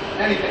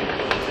 Anything.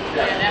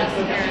 Yeah,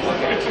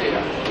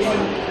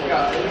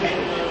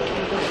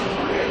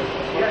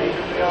 you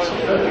can yell.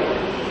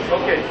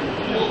 Okay,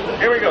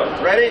 here we go.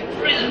 Ready?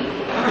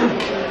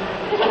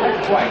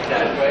 Twice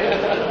that way.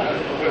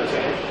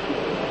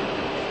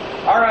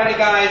 All righty,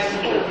 guys.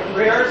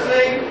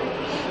 Rehearsing.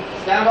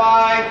 Stand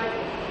by.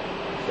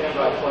 Stand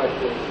by, quiet,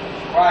 please.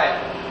 Quiet.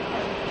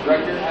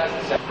 Director has to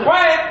say.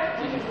 Quiet!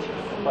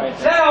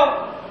 Settle!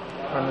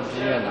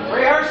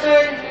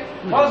 Rehearsing.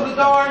 Close the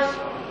doors.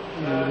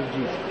 Thank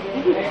you.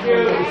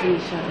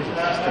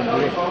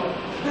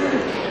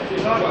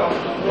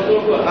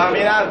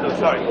 Minaldo,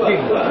 sorry.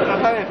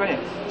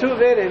 Tu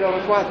vedi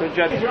dove quattro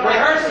già.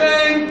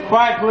 Rehearsing.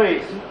 Quiet,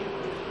 please.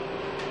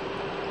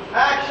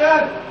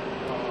 Action!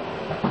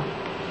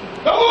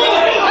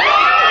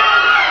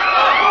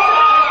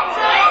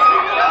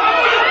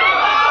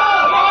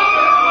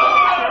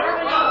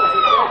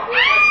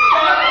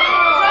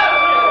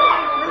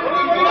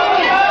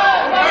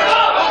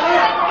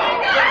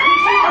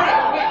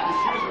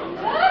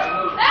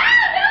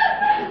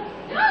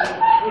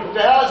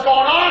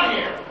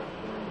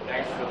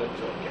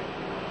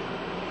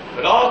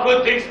 But all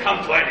good things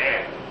come to an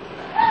end.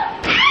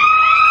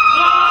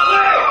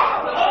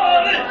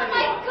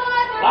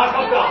 Lock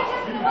up the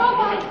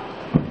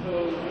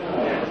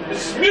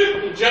This is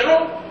mutiny,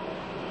 General.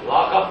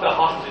 Lock up the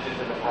hostages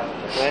in the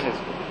passage.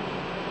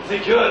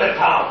 Secure the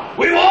town.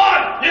 We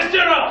won! Yes,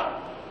 General!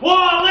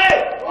 Wally!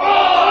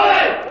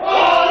 Wally!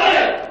 Wally!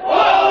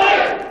 Wally!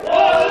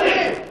 Wally!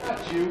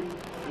 That's you.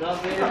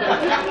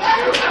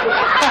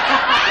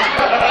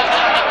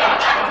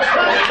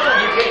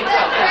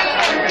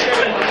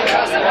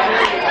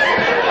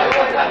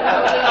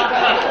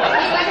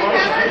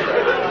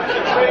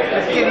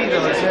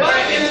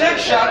 In the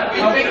next shot, we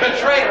take the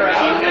traitor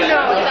out.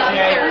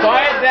 Okay,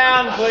 quiet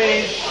down,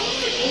 please.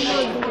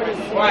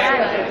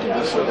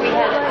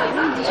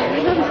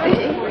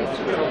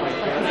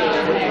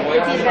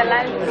 It is a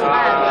land.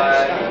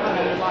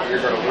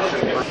 you're going to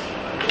listen.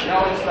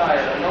 No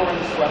inspired. No one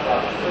swept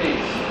up.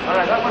 Please. All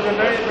right, that was a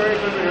very, very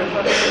good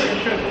rehearsal.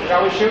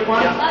 Shall we shoot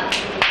one?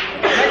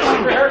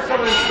 Next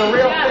rehearsal is the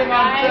real thing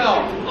on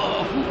film.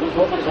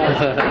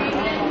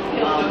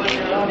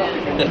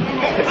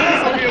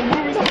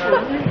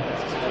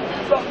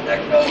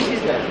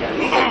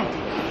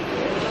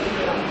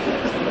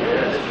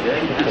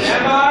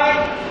 Stand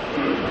by.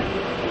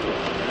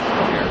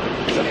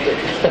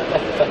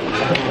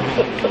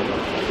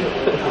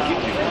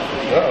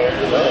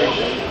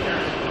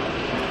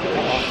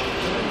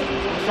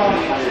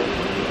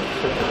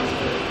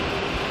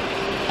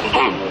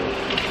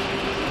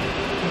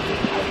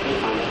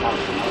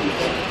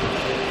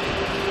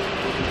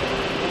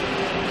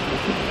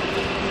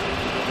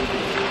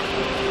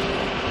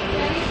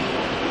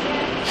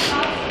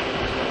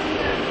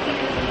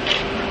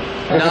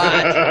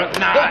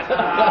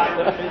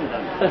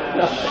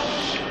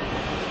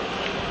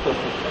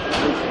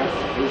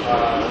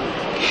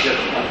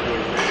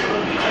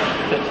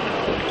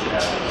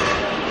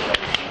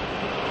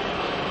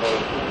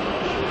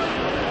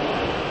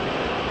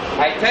 I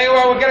tell you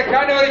what, we'll get a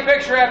continuity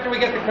picture after we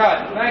get the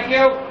cut. Thank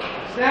you.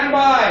 Stand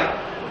by.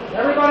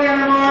 Everybody on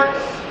your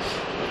marks.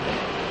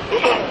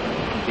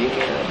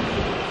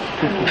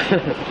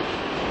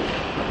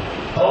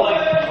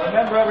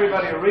 Remember,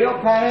 everybody, real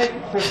panic,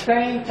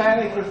 sustained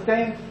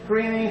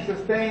screaming,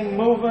 sustained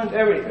movement,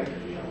 everything.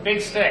 Big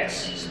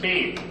sticks,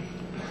 speed.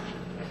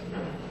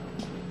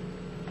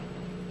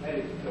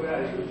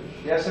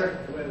 Yes, sir.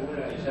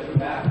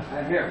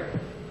 I'm here.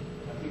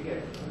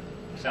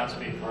 Sound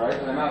speed. All right,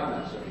 I'm out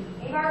now, sir.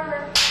 Hey,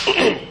 Marker.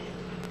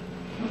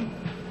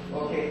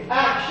 Okay,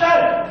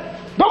 action!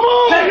 Come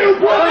on!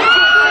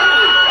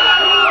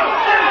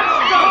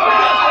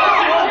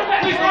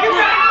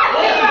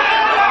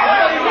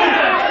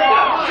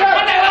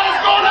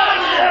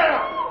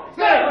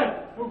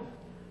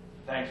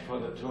 Thanks for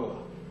the tour.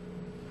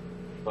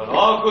 But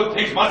all good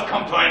things must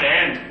come to an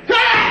end. Oh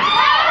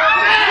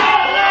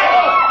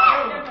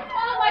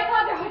my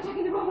God, they're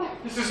hijacking the robot.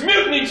 This is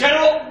mutiny,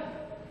 General!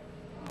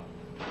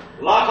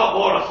 Lock up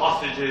all the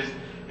hostages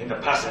in the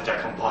passenger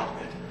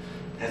compartment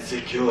and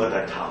secure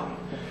the town.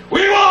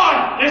 We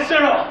won! Yes,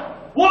 General!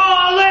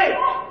 Wally!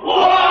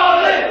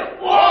 Wally!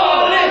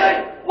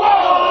 Wally!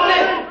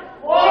 Wally!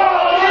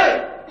 Wally!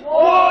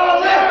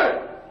 Wally!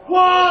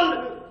 Wally!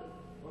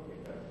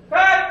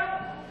 Cut!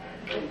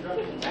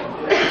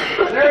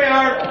 There we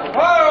are.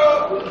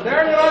 Oh,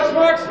 there you lost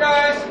marks,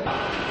 guys.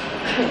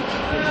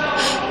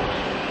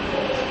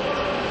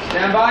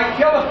 Stand by,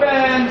 kill the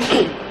fans.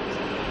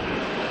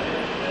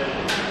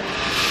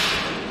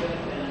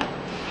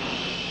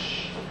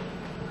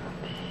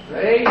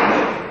 Ready?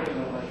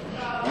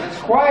 When it's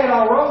quiet,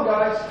 I'll roll,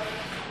 guys.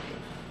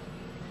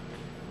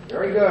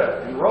 Very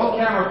good. And roll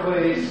camera,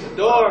 please.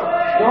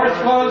 Doors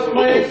closed,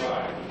 please.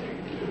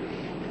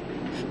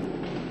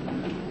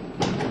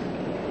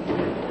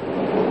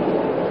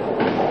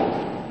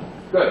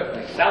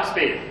 Good. Sound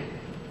speed.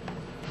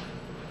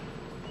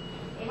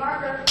 Hey,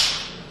 Marker.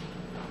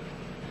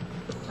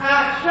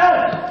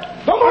 Action!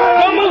 Come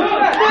on! Come on!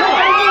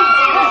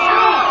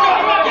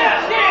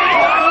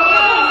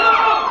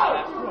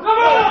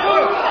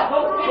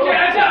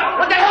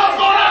 What the hell's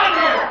going on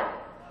here?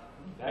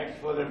 Thanks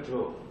for them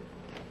too.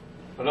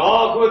 But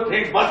all good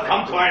things must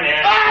come to an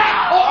end.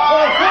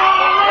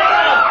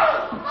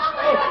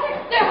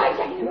 They're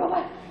hijacking the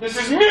robot. This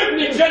is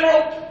mutiny,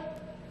 General!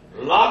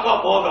 Lock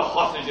up all the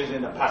hostages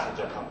in the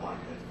passenger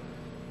compartment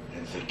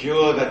and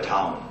secure the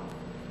town.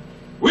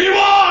 We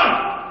won!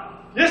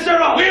 Yes, sir,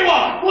 we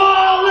won!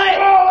 Wally!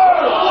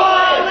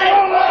 Wally!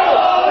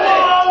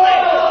 Wally!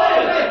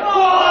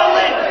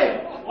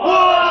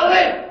 Wally!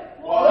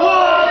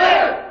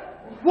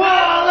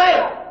 Wally!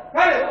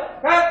 Cut it!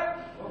 Cut!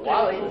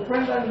 Wally,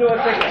 friends, do a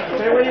thing.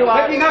 Say where you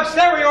are. Picking up,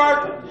 stay where you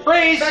are.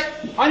 Freeze!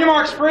 On your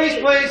marks, freeze,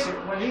 please.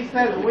 When he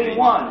says we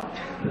won,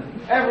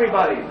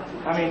 everybody,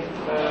 I mean,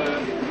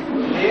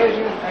 the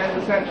Asian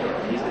and the Central.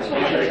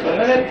 The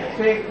minute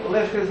Sig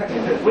lifts his hand, he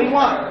says, we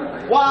won.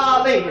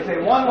 Wally! You say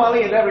one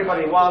Wally and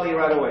everybody Wally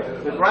right away.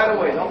 Just right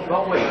away,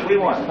 don't wait. We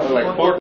won.